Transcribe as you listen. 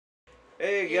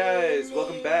Hey guys,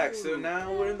 welcome back. So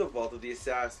now we're in the Vault of the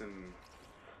Assassin.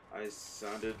 I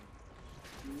sounded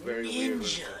very weird.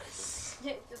 Ninjas.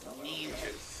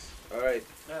 Ninjas. Alright.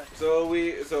 So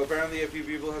apparently a few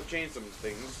people have changed some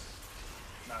things.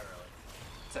 Not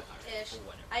really. Ish.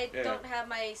 I don't have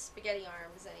my spaghetti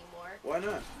arms anymore. Why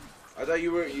not? I thought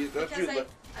you were. Because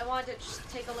I wanted to just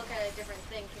take a look at a different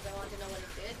thing because I wanted to know what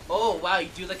it did. Oh wow, you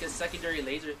do like a secondary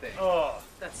laser thing. Oh,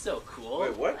 that's so cool.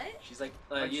 Wait, what? She's like,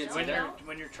 when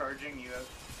you're charging, you have.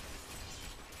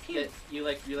 Yeah, you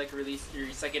like release your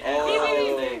second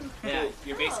Oh. thing. Yeah,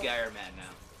 you're basically Iron Man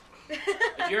now.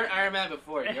 If you're an Iron Man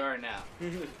before, you are now.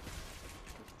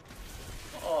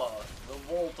 Oh, the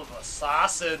Vault of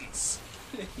Assassins.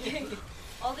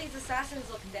 All these assassins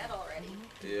look dead already.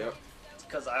 Yep. It's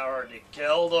because I already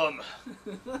killed them.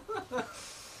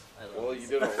 Well, you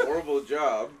did a horrible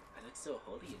job. I look so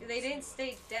holy. They didn't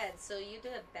stay dead, so you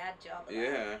did a bad job of that.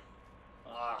 Yeah.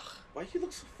 Ugh. Why you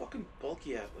look so fucking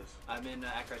bulky, Atlas? I'm in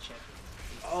Accra Champion.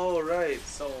 Oh, right.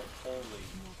 So holy.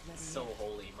 So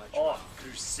holy. Much Oh,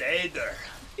 Crusader.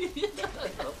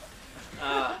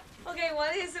 Okay,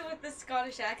 what is it with the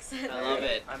Scottish accent? I love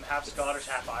it. I'm half Scottish,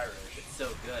 half Irish. It's so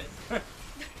good.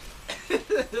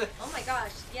 Oh my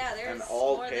gosh, yeah, there's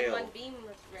more than one beam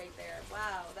right there.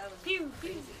 Wow, that was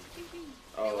crazy.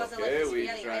 Oh, it wasn't okay, like we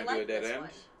spaghetti. trying to do a dead end. One.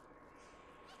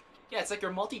 Yeah, it's like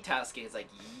you're multitasking. It's like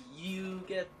you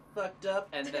get fucked up,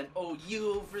 and then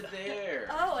you over there.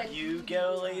 Oh, and you get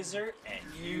a laser, and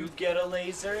you get a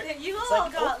laser. You It's all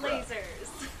like got Oprah. lasers.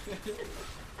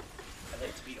 I'd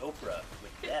like to beat Oprah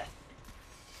with death.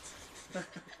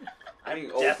 I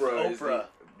think Death Oprah is Oprah.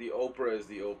 the Oprah is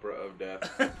the Oprah of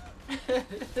death.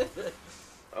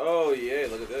 Oh yeah,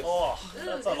 look at this. Oh, Ooh,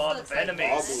 that's a this lot looks of like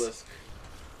enemies. Obelisk.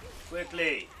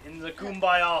 Quickly, in the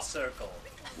Kumbaya circle.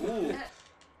 Ooh.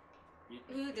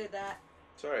 Who did that?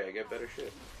 Sorry, I get better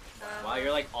shit. Wow,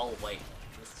 you're like all white.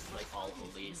 This is like all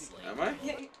holy slave. Am I?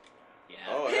 Yeah.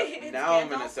 Oh, It's now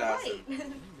I'm an Gandalf assassin.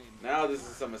 White. Now this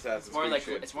is some Assassin's It's more Creed like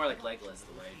shit. it's more like Legolas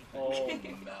the way. Oh,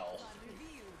 Mel.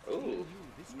 Ooh.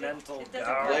 Mental It doesn't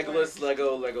guard. work. Legless,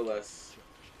 Lego, Legolas.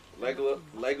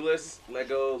 Legless,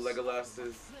 Lego, Legolas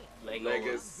is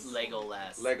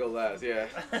Legolas. Legolas, yeah.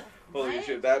 Holy What?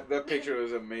 shit, that picture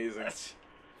was amazing.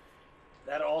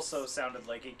 That also sounded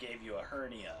like it gave you a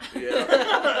hernia.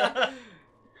 Yeah.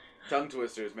 Tongue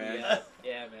twisters, man.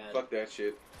 Yeah, man. Fuck that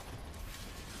shit.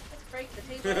 Let's break the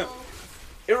table.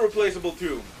 Irreplaceable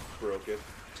tomb. Broke it.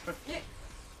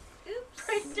 Oops.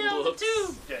 Break down the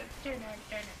tube.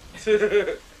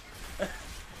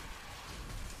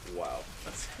 Wow.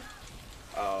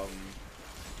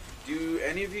 Do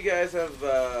any of you guys have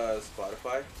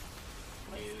Spotify?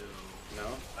 No.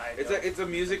 It's a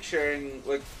music sharing,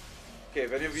 like. Okay,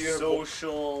 if any of you have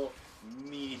social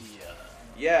media.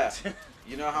 Yeah.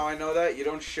 You know how I know that? You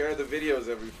don't share the videos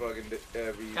every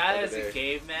Tyler's day. a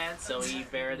caveman, so he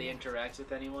barely interacts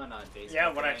with anyone on Facebook. Yeah,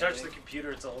 when or I touch the anything.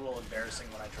 computer, it's a little embarrassing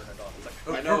when I turn it on. It's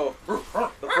like, I know.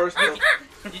 The first.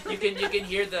 You can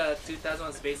hear the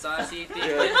 2001 Space Odyssey theme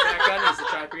Yeah. in the background. It's the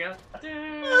track around.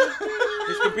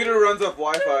 His computer runs off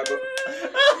Wi-Fi, but.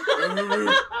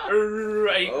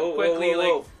 He Oh, quickly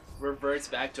whoa. like reverts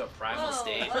back to a primal Whoa,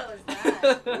 state. what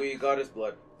was that? We got his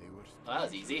blood. Oh, that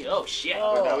was easy. Oh shit.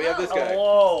 But now we have this guy.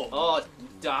 Hello. Oh,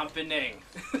 dampening.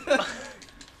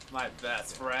 My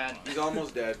best friend. He's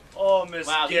almost dead. Oh, Miss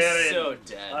Wow, he's Garen. so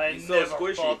dead. I He's so never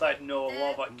squishy. thought I'd know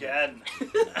love again.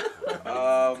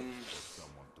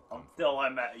 Until I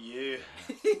met you.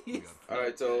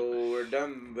 Alright, so we're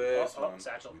done this one.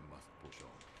 Satchel.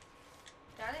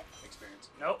 Got it? Experience.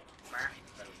 Nope. There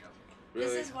we go. Really?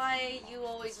 This is why you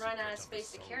always run out of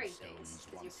space to carry things,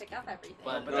 because you pick up everything.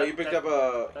 But- No, you picked up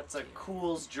a... That's a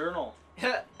Cool's journal.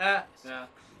 No.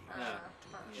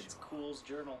 It's Cool's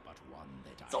journal.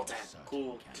 Zoltan.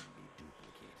 Cool.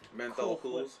 menthol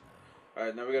Cool. cools.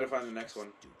 Alright, now we gotta find the next one.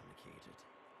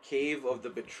 Cave of the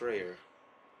Betrayer.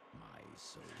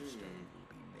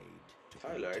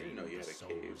 Tyler, I didn't know you had a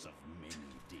cave.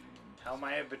 How am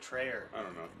I a betrayer? I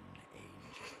don't know.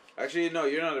 Actually, no,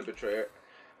 you're not a betrayer.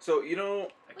 So, you know...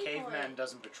 A caveman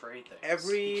doesn't betray things.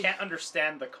 Every- You can't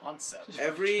understand the concept.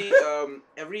 Every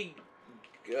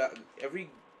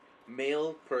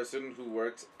male person who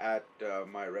works at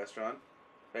my restaurant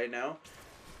right now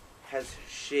has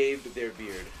shaved their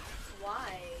beard.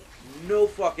 Why? No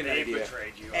fucking They idea.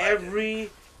 betrayed you.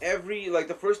 Every like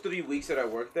the first 3 weeks that I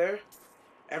worked there,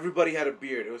 everybody had a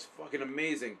beard. It was fucking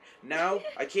amazing. Now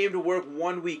I came to work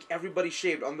 1 week, everybody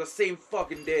shaved on the same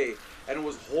fucking day, and it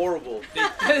was horrible.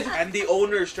 And the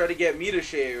owners tried to get me to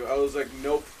shave. I was like,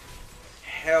 nope,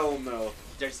 hell no.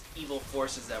 there's evil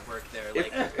forces that work there.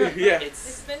 Like, yeah.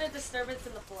 There's been a disturbance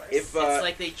in the force. If, it's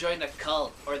like they joined a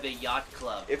cult or the yacht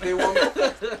club. If they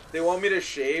want me to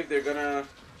shave, they're gonna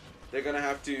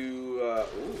have to. Ooh,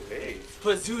 hey.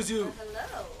 Pazuzu.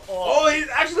 Hello. Oh, he's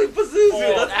actually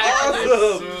Pazuzu. That's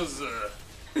awesome.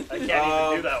 I can't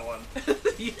even do that one.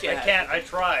 You can't. I can't. I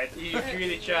tried. You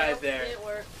really tried there. Didn't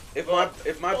work.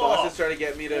 If my bosses try to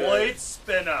get me to Blade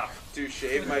spinner to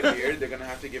shave my beard, they're gonna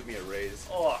have to give me a raise.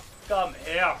 Oh, come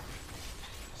here.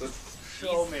 So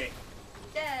Show me.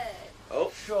 Dead.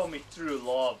 Oh, Show me true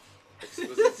love.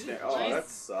 exquisite snare. Oh, that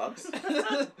sucks.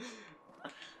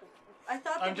 I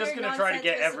thought the I'm just weird gonna try to nonsense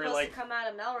get was every, supposed like- to come out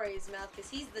of Melroy's mouth because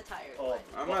he's the tired Oh, one.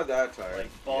 I'm not that tired.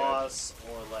 Like boss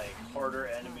or like harder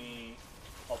enemy.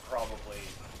 I'll probably.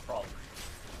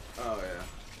 Oh yeah.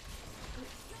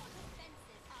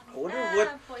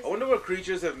 I wonder what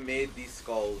creatures have made these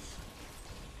skulls.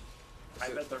 I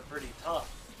bet they're pretty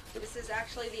tough. This is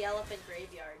actually the elephant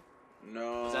graveyard.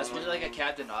 No. Was that supposed to be like a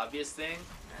Captain Obvious thing?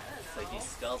 I don't It's know. like these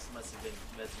skulls must have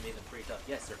made them pretty tough.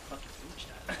 Yes, they're fucking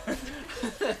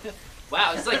huge now.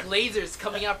 Wow, it's like lasers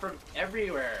coming out from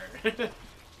everywhere.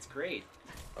 It's great.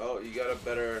 Oh, you got a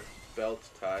better belt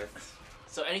tie.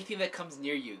 So anything that comes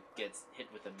near you gets hit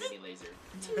with a mini laser.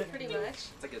 Pretty much.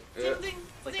 It's like a Yeah.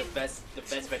 it's like the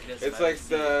best mechanism. It's I've like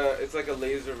ever seen. it's like a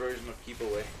laser version of keep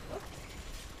away.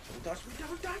 Don't touch me!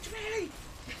 Don't touch me!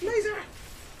 Laser!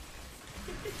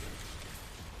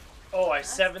 Oh, I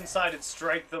seven-sided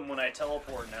strike them when I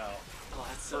teleport now. Oh,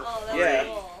 that's so. Oh, that's Yeah.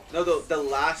 cool. No, the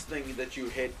last thing that you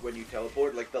hit when you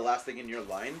teleport, like the last thing in your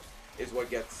line, is what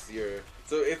gets your.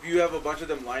 So if you have a bunch of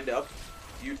them lined up,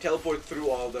 you teleport through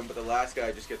all of them, but the last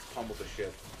guy just gets pummeled to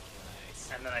shit. Nice.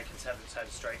 And then I can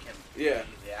seven-sided strike him Yeah.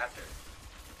 immediately after.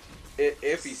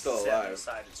 If he's still alive.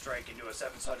 Seven-sided strike into a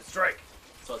seven-sided strike.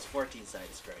 So it's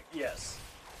 14-sided strike. Yes.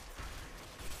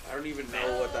 I don't even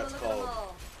know what that's look at them called.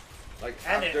 all. Like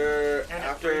And after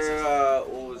it freezes. what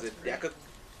was it? Decacon?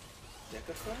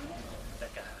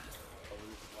 Like a,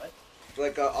 what?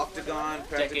 Like a octagon,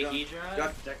 pentagon.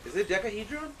 Decahedron? Is it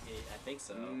decahedron? Yeah, I think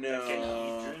so. No.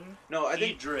 Decahedron? No, I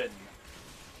think Hedron.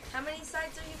 How many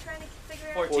sides are you trying to figure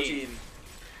out? 14. 14.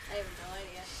 I have no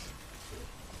idea.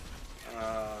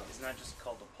 Isn't that just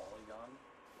called a polygon?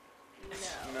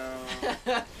 No.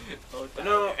 No. Oh,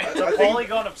 No, It's I a think-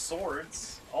 polygon of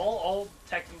swords. All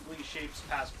technically shapes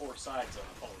past 4 sides are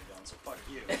a polygon, so fuck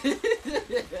you.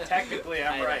 Technically,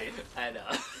 I'm right. I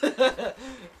know.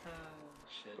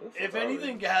 Shit. If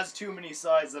anything has too many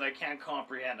sides that I can't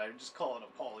comprehend, I just call it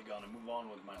a polygon and move on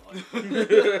with my life.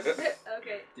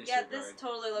 Okay. Yeah, this Disregard.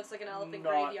 totally looks like an elephant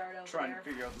Not graveyard over trying there. to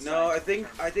figure out the No, I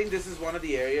scientific term. think this is one of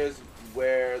the areas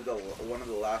where one of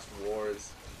the last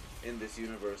wars in this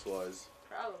universe was.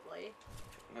 Probably.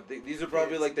 I think these are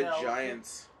probably like the No.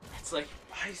 giants. It's like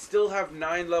I still have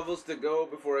 9 levels to go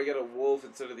before I get a wolf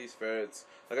instead of these ferrets.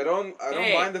 Like I don't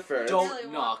Hey, mind the ferrets. really don't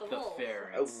want knock the the wolf.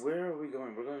 ferrets. Where are we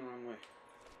going? We're going the wrong way.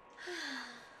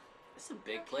 It's a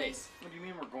big place. What do you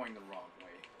mean we're going the wrong way?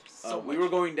 So we much- were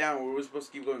going down. We were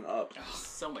supposed to keep going up.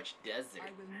 so much desert.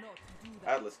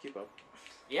 Atlas, keep up.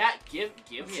 Yeah, give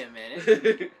me a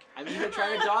minute. I'm even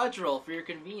trying to dodge roll for your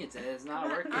convenience, and it's not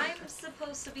working. I'm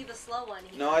supposed to be the slow one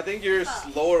here. No, I think you're Keep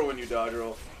up. slower when you dodge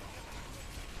roll.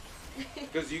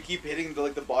 Because you keep hitting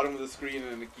the bottom of the screen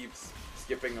and it keeps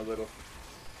skipping a little.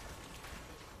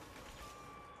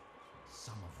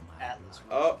 Atlas.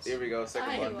 Oh, here we go. I Second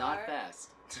I one. am not fast.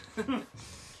 Cave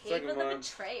Second of the one.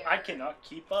 Betrayer. I cannot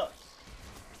keep up.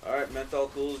 Alright, Menthol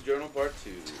Cool's Journal Part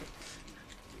 2.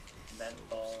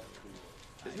 Menthol.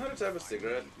 Isn't that a type of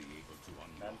cigarette?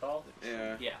 Menthol?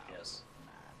 Yeah. Yeah. Yes.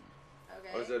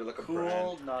 Okay. Or is it like a Cool,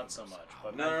 brand? not so much.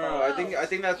 But No, menthol, no. I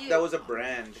think that was a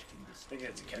brand. I think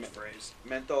it's a catchphrase.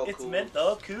 Menthol It's Cool.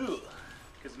 menthol cool.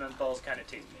 Because menthols kind of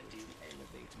taste minty.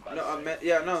 by No, the way.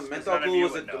 no. Menthol none of Cool you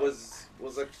was would know.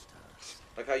 was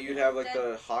like how you'd have like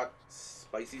the hot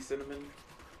spicy cinnamon.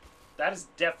 That is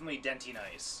definitely Dentine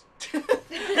Ice.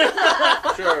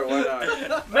 Sure, why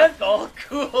not? Menthol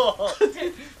cool.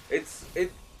 It's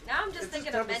Now I'm just It's a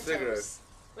thinking type of of cigarette. Mentos,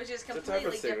 which is a type completely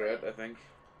of cigarette, different. I think.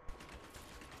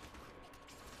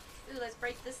 Ooh, let's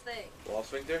break this thing. Wall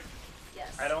sphincter.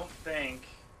 Yes. I don't think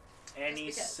any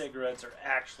Just because. cigarettes are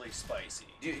actually spicy.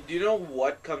 Do you know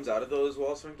what comes out of those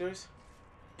wall sphincters?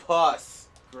 Pus.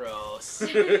 Gross.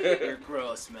 You're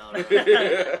gross,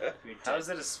 Melroy. How is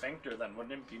it a sphincter then?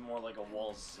 Wouldn't it be more like a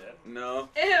wall zip? No.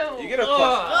 Ew. You get a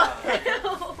pus.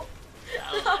 Ugh. Ew.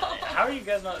 How are you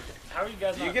guys not? How are you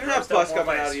guys not? You can have grossed out pus more coming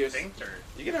by a out of your sphincter.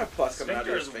 You can have pus coming out of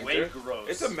your Sphincter is sphincter. way gross.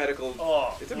 It's a medical.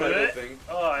 Oh, it's a medical thing.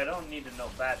 Oh, I don't need to know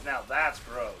that. Now that's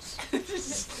gross.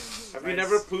 Have you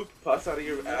never pooped pus out of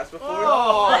your ass before?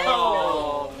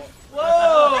 Oh!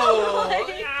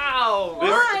 Whoa! Ow!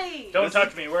 Why? Don't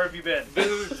touch me. Where have you been?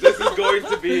 This is going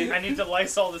to be. I need to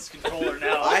Lysol this controller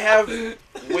now. I have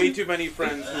way too many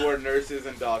friends who are nurses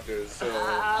and doctors, so Oh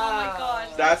my gosh.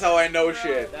 that's how I know gross.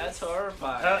 shit. That's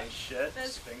horrifying. Shit.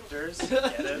 That's- Sphincters.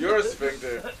 Get it? You're a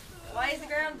sphincter. Why is the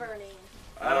ground burning?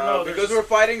 I don't know, Because there's- we're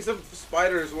fighting some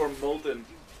spiders who are molten,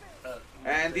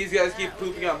 and these guys keep Ah,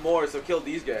 pooping okay. out more, so kill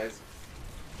these guys.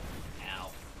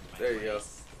 Ow. My There you go.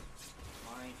 face.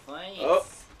 My face. Oh.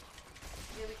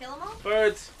 Did we kill them all?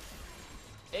 Birds.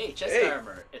 Hey, chest Hey.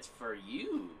 armor. It's for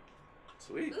you.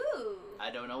 Sweet. Ooh.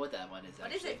 I don't know what that one is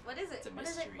What actually. is it? What is it? It's a What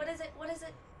is it? mystery. What is it? What is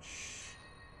it?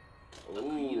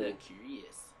 Tequila Ooh.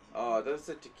 curious. Oh, that's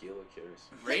a tequila curious.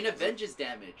 Rain of Vengeance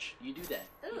damage. You do that.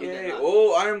 Ooh. You Yay. do that.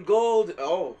 Oh, I'm gold.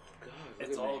 Oh, God. Look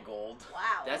It's at all me. gold. Wow.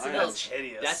 That's I a know. little. That's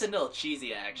hideous. That's a little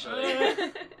cheesy actually.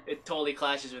 It totally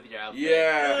clashes with your outfit.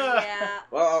 Yeah. Yeah.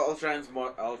 Well, I'll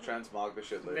transmog the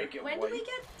shit later. Make it When white. do we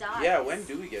get dyes? Yeah, when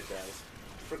do we get that?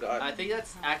 Forgot. I think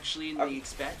that's actually in the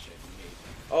expansion. Maybe.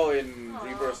 Oh, in Aw.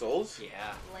 Reaper of Souls?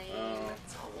 Yeah. Lame. Oh.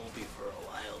 So it won't be for a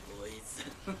while, boys.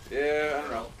 Yeah, I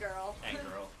don't know. Girl. And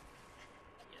girl.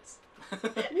 Yes.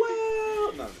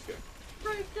 Well, no, I'm just kidding.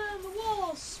 Break down the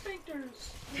walls,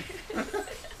 sphincters.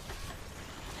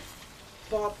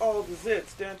 Pop all the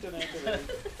zits. Dun, dun, dun, dun,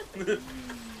 dun.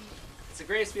 It's the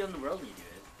greatest feeling in the world when you do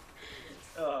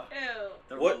it. Ew.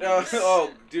 The What? release.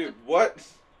 Oh, dude, what?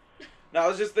 No, I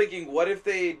was just thinking, what if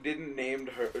they didn't name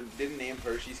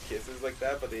Hershey's Kisses like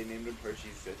that, but they named them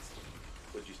Hershey's Zits?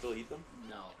 Would you still eat them?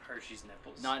 No. Hershey's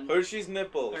nipples. Not Hershey's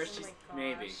nipples. Hershey's, Oh my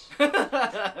maybe.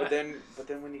 gosh. But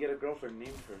then when you get a girlfriend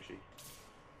named Hershey.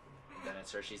 Then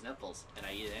it's Hershey's nipples, and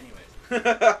I eat it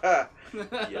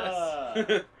anyways.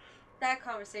 Yes. That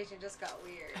conversation just got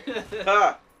weird.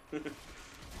 Ha!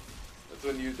 That's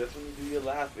when you do your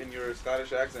laugh in your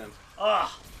Scottish accent.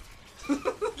 Ah.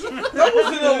 That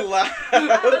wasn't a laugh.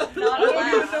 Not a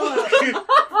laugh.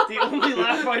 The only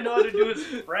laugh I know how to do is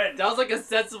Fred. That was like a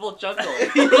sensible chuckle. I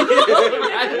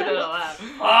didn't laugh.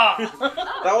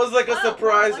 Ah. That was like a Oh,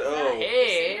 surprise. what's Oh. that?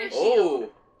 Hey. Crusader shield. Oh.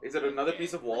 Is it another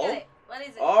piece of Look wall? at it. What is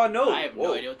it? Oh no! I have Whoa.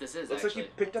 no idea what this is. Looks actually.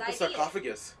 like you picked up a It's ideas.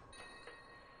 sarcophagus.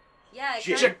 Yeah, it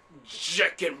Chicken.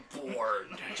 Chicken board.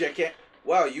 Check it.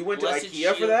 Wow, you went Blessed to IKEA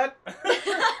for shield. that?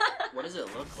 What does it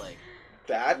look like?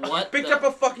 That? What You picked the- up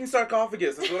a fucking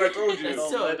sarcophagus. That's what I told you. The That's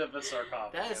so- lid of a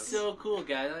sarcophagus. That is so cool,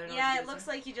 guys. I don't know Yeah, what it looks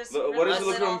like you just Look, ripped what does the it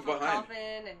look lid from off a behind?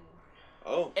 coffin and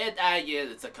Oh. It, yeah,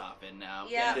 it's a coffin now.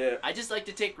 Yeah. Yeah. I just like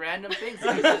to take random things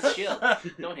and use this shield.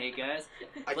 Don't hate, guys.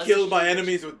 I Blessed killed my shield.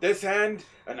 enemies with this hand,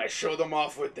 and I show them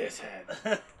off with this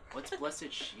hand. What's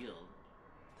Blessed Shield?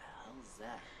 The hell is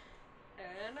that? I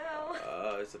don't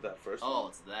know. Is it that first Oh, one?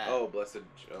 it's that. Oh, blessed.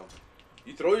 Oh.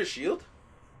 You throw your shield?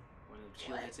 When the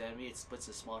shield What? hits an enemy, it splits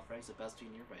a small fragments that pass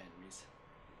between nearby enemies.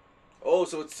 Oh,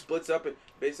 so it splits up.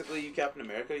 Basically, you Captain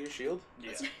America, your shield?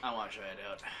 Yeah. I want to try it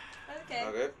out. Okay.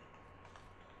 Okay.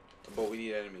 But we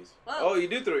need enemies. Whoa. Oh, you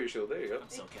do throw your shield. There you go. I'm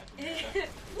so Captain America.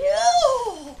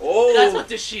 Whoa! Oh! That's what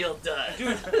the shield does.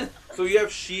 Dude. So you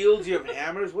have shields, you have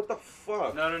hammers? What the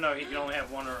fuck? No. He can only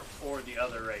have one or the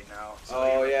other right now. So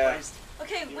Oh, he yeah. replaced-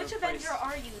 Okay, You which replace- Avenger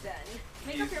are you then?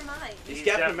 Make up your mind. He's He's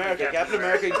Captain definitely America. Captain Captain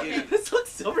America. America. This looks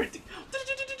so ridiculous.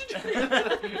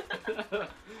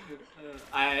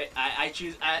 I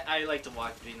choose. I like to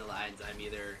walk between the lines. I'm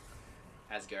either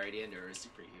Asgardian or a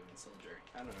superhuman soldier.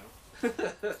 I don't know.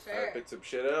 I Sure. picked some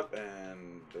shit up,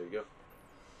 and there you go.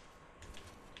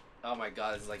 Oh my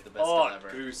god, this is like the best Oh, skill ever.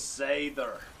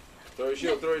 Crusader. Throw your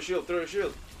shield, throw your shield, throw your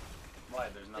shield. Why?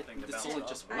 There's nothing to The balance sword off.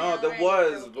 just- I No, there already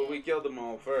was, broke but it. we killed them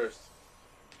all first.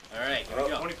 Alright, here Oh. we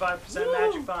go. 25% Woo!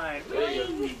 magic find. There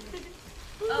you go.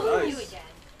 Oh, Nice. you again.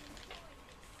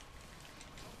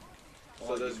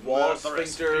 So there's You wall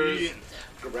murderous sphincters, fiend.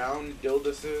 ground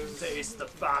dilduses. Taste the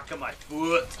back of my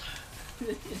foot.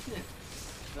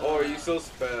 Oh, are you still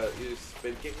you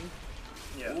spin kicking?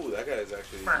 Yeah. Ooh, that guy is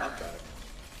actually not bad.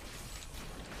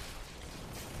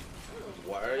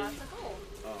 Why are you? Lots of gold.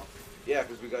 Oh, yeah,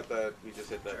 because we got that. We just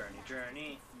hit that.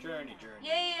 Journey.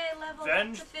 Yay, I leveled up to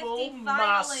Vengeful 50 finally.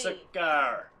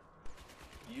 massacre.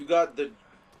 You got the.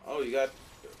 Oh, you got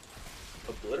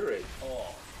obliterate.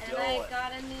 Oh, And I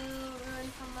got a new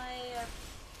ruin from my.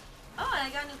 Oh, and I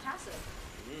got a new passive.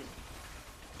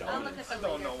 I'll look at I them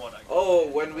don't later. know what I got. Oh,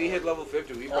 when we hit level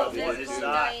 50, we probably what did is too.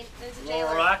 Invisible that? giant. There's a jailer.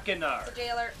 Lorakinar. It's a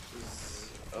jailer.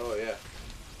 Oh yeah.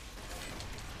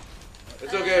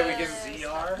 It's okay. We can.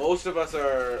 ZR. Most of us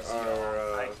are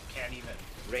I can't even.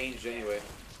 ranged anyway.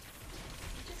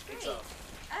 It's a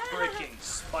freaking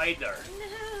spider. No.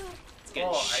 It's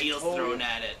getting shields thrown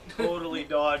at it. Totally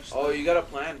dodged. Oh, you got a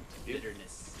plan.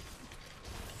 Bitterness.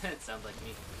 It sounds like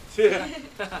me.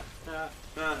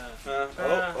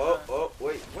 Oh,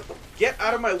 wait. What the? Get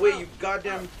out of my way, you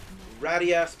goddamn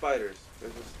ratty ass spiders.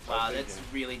 Wow, that's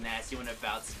really nasty when it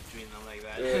bounces between them like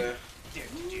that. Yeah.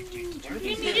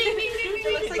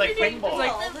 It's like pinball.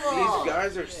 These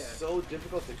guys are so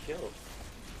difficult to kill.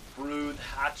 Brood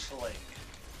hatchling.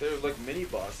 They're like mini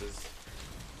bosses.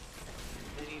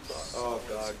 Mini boss. Oh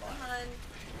god. Come on,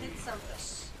 hit something.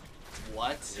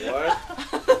 What? What?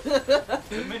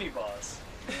 The mini boss.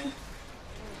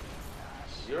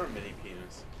 You're a mini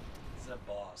penis. It's a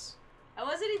boss. I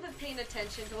wasn't even paying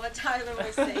attention to what Tyler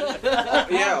was saying.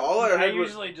 Yeah, all I heard was.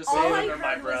 usually just say it under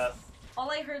my breath. All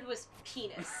I heard was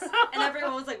penis, and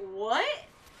everyone was like, "What?"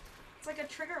 It's like a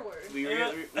trigger word. We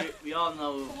all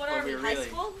know What are we, high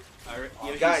school?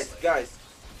 Guys.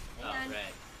 Oh,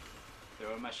 right.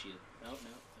 Throw in my shield. No. Okay.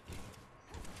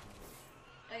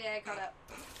 Oh yeah, I caught up.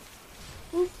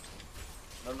 I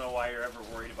don't know why you're ever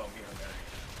worried about me or Mary.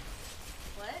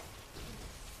 What?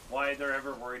 Why they're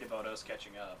ever worried about us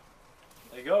catching up.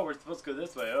 Like, oh, we're supposed to go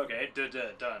this way. Okay,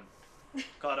 done.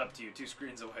 Caught up to you, 2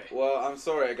 screens away. Well, I'm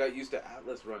sorry. I got used to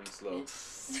Atlas running slow.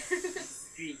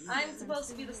 I'm supposed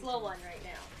to be the slow one right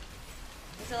now.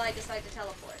 Until I decide to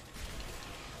teleport.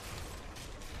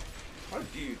 How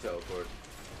do you teleport?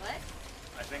 What?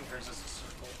 I think hers is a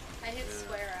circle. I hit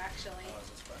square actually. Oh, is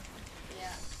it square?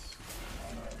 Yeah.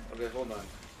 Okay, hold on.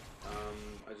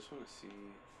 I just want to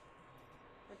see.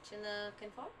 Which in the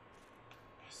confirm?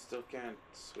 I still can't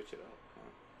switch it up. Huh?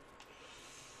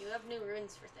 You have new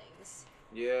runes for things.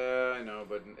 Yeah, I know,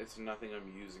 but it's nothing I'm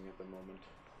using at the moment.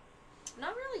 I'm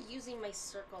not really using my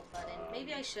circle button.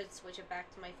 Maybe I should switch it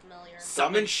back to my familiar.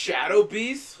 Summon Shadow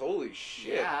Beasts? Holy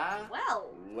shit. Yeah.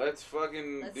 Well. Let's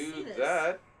fucking Let's do see this.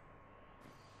 that.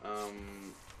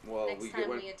 Well, Next we time get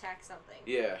we attack something.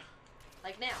 Yeah.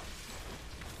 Like now.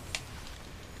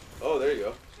 Oh, there you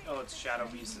go. Oh, it's shadow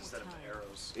beasts instead of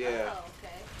arrows. Yeah. Oh,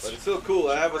 okay. But it's still cool.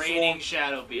 I have a Raining swarm.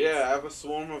 shadow beasts. Yeah, I have a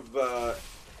swarm of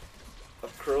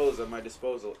crows at my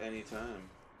disposal anytime.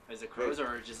 Is it crows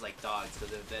or just like dogs?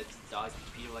 Because if that's dogs,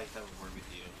 people like to work with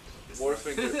you. War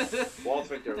sphincter. Wall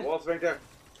sphincter. Wall sphincter.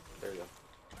 There you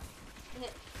go.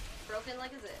 Broken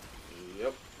like is it?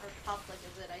 Yep. Or popped like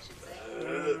is it, I should say.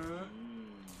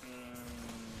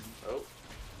 Oh.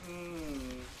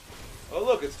 Oh,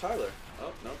 look, it's Tyler.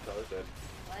 Oh, no, Tyler's dead.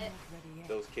 What?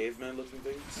 Those caveman looking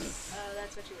things? Oh,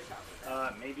 that's what you were talking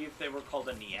about. Maybe if they were called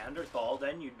a Neanderthal,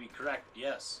 then you'd be correct,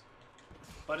 yes.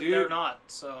 But Dude, they're not,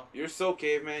 so... You're so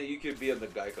caveman, you could be on the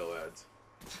Geico ads.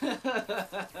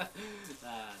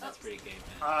 That's pretty gay,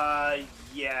 man.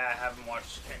 Yeah, I haven't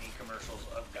watched any commercials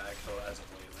of Geico as of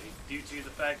lately, due to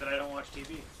the fact that I don't watch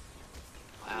TV.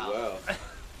 Wow.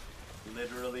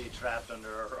 Literally trapped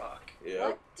under a rock. Yep.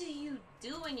 What do you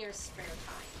do in your spare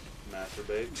time?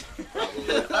 Masturbate.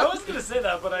 I was gonna say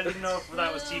that, but I didn't know if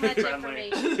that was TV Much friendly.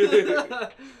 information.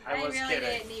 I was really kidding.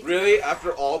 didn't need to Really? know.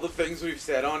 After all the things we've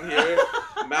said on here,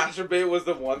 masturbate was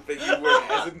the one thing you were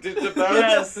hesitant about?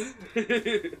 Yes.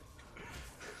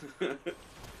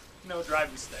 No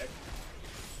driving stick.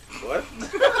 What?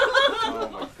 Oh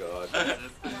my god.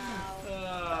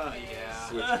 Wow. Okay. Yeah.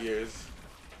 Switch gears.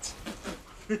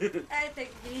 I think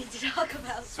we need to talk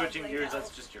about Switching something gears, else.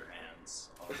 that's just your hands.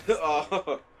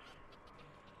 Oh.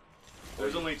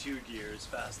 There's only 2 gears,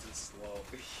 fast and slow.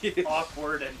 Yeah.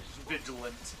 Awkward and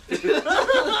vigilant.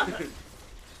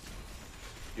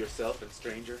 Yourself and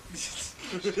stranger.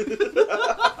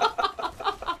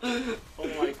 Oh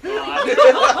my god.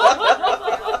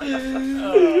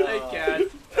 I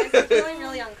can't. I'm feeling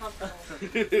really uncomfortable.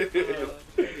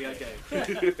 Okay.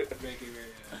 Making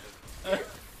very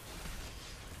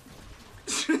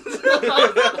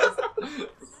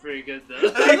pretty good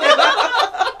though.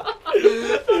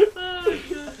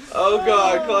 Oh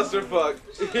god, clusterfuck.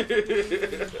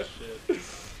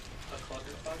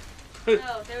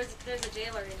 Oh, there's a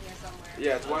jailer in here somewhere.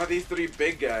 Yeah, it's one of these 3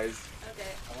 big guys.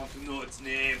 Okay. I want to know its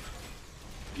name.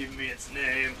 Give me its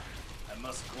name. I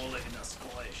must call it in a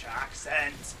Scottish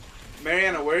accent.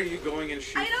 Marianna, where are you going and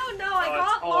shoot? I don't know. I Oh,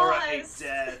 got it's already lost.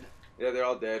 dead. Yeah, they're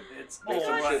all dead. It's There's I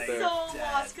some got shit there. so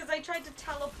dead. lost because I tried to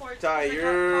teleport. Ty, because I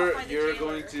got caught by the you're jailer.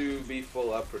 going to be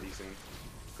full up pretty soon.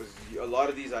 Because a lot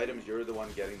of these items, you're the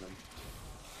one getting them.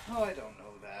 Oh, I don't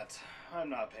know that. I'm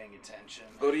not paying attention.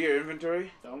 Go to your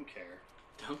inventory. Don't care.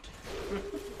 Don't.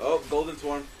 Oh, golden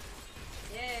swarm.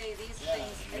 Yay, these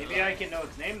things. Maybe I can know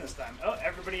its name this time. Oh,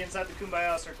 everybody inside the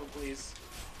Kumbaya circle, please.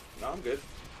 No, I'm good.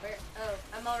 Where? Oh,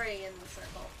 I'm already in the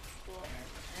circle. Cool.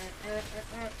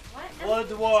 What?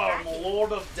 Bloodworm,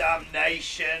 Lord of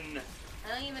Damnation.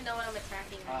 I don't even know what I'm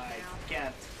attacking right I now.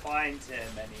 can't find him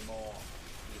anymore.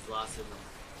 He's lost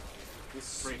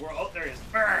in We're out there. Is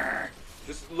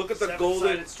Just look at the Seven-sided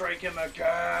golden. strike him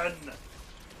again.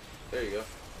 There you go.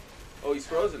 Oh, he's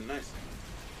frozen. Nice.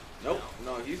 Nope.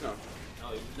 No, he's not.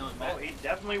 Oh, he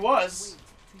definitely was.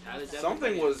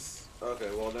 Something was. Okay,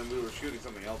 well then we were shooting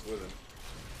something else with him.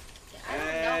 Yeah, I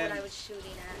don't know what I was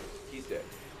shooting at. He's dead.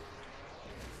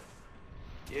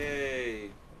 Yay.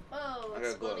 Oh, I got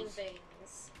exploding gloves.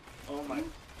 things. Oh my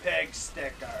peg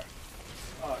sticker.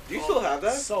 Oh, Do you still have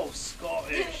that? So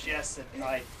Scottish, yes,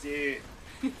 I do.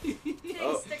 Pig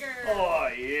Oh. sticker. Oh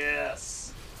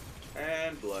yes.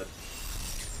 And blood.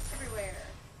 Everywhere.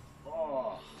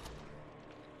 Oh.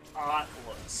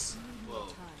 Atlas. Whoa.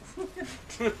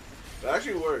 That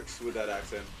actually works with that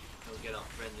accent. Don't get all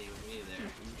friendly with me there.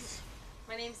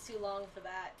 My name's too long for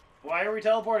that. Why are we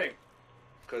teleporting?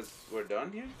 Cause we're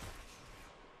done here.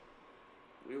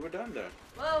 We were done there.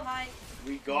 Whoa, hi.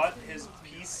 We got his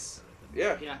piece.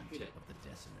 Yeah. Yeah, we did.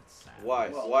 Why?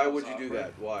 Well, Why that would was you do awkward.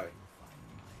 that? Why?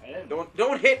 I didn't.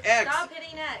 Don't hit X. Stop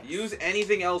hitting X. Use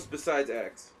anything else besides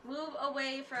X. Move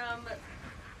away from.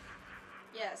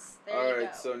 Yes, there you go.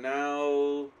 Alright, so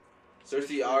now search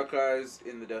the archives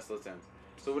in the Desolate Sands.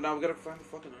 So now we gotta find the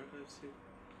fucking archives too.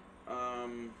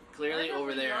 Clearly Where have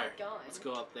over we there. not gone? Let's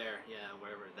go up there. Yeah,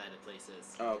 wherever that place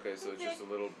is. Oh, okay, so it's just a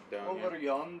little down Over here.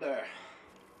 yonder.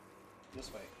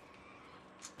 This way.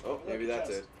 Oh, maybe that's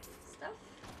it. Stuff.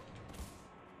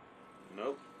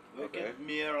 Nope. Look Okay. at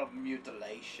mirror of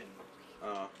mutilation.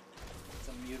 It's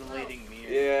a mutilating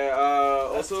mirror. Yeah.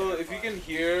 That's Also, if you terrifying. can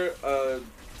hear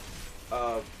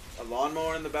a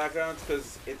lawnmower in the background, it's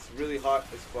because it's really hot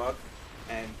as fuck,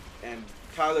 and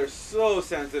Tyler's so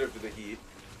sensitive to the heat.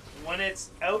 When it's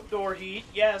outdoor heat,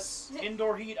 yes.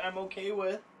 Indoor heat, I'm okay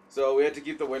with. So we had to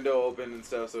keep the window open and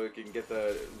stuff so we can get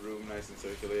the room nice and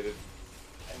circulated.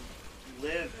 I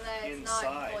live So that it's not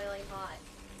inside. boiling hot.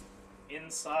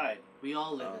 Inside. We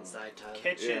all live Oh. inside, Tyler.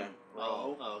 Kitchen, Yeah.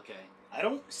 bro. Oh, okay. I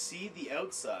don't see the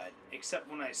outside except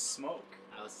when I smoke.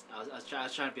 I was trying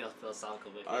to be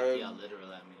philosophical, but I- yeah,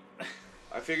 literal at me.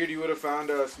 I figured you would have found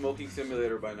a smoking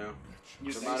simulator by now.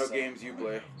 You The think amount of so? games you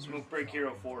play. Smoke Break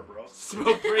Hero 4, bro.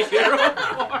 Smoke Break Hero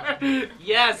 4.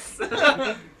 Yes.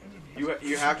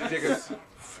 You have to take a.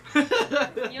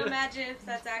 Can you imagine if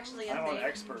that's actually a I'm thing? an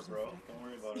expert, bro. Don't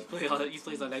worry about it. He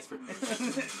plays on expert.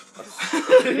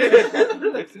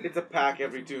 it's a pack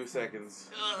every 2 seconds.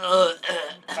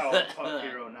 Power Puck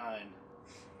Hero 9.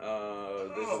 There's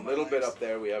Oh, a little my bit eyes. up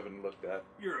there we haven't looked at.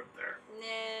 You're up there.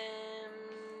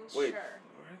 Wait. Sure.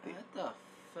 What the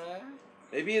fuck?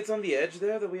 Maybe it's on the edge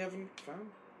there that we haven't found.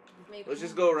 Maybe. Let's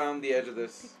just go around the edge of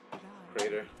this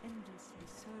crater.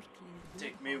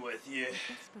 Take me with you.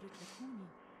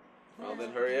 Well,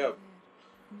 then hurry up.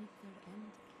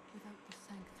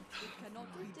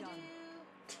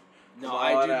 No, Come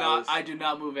I on, do not. Alice. I do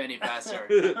not move any faster.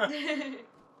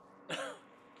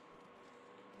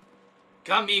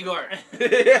 Come, Igor.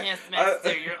 Yes,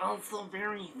 Master. You're also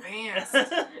very fast.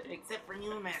 Except for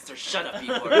you, Master. Shut up,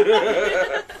 Igor.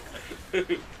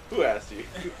 Who asked you?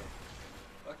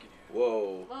 Fuck you.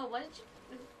 Whoa. Whoa, what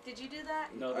did you do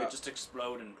that? No, they just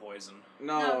explode in poison.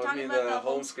 No, I'm I talking mean about the the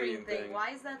home screen thing.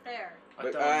 Why is that there? I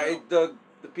But don't know.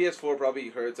 the PS4 probably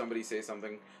heard somebody say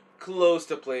something close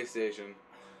to PlayStation,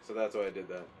 so that's why I did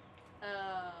that.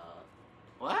 Oh.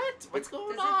 What? What's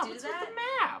going Does it on? do What's that? with the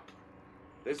map?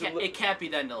 There's a It can't be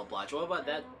that null blotch. What about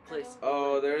that place?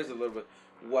 Oh, there is a little bit.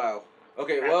 Wow.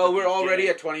 Okay, At well, the we're already beginning.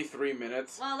 at 23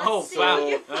 minutes. Well, let's Oh, see wow. if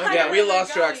we can find Yeah, where we they're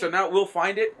lost track, so going. now we'll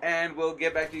find it, and we'll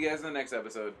get back to you guys in the next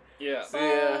episode. Yeah. See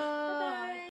ya.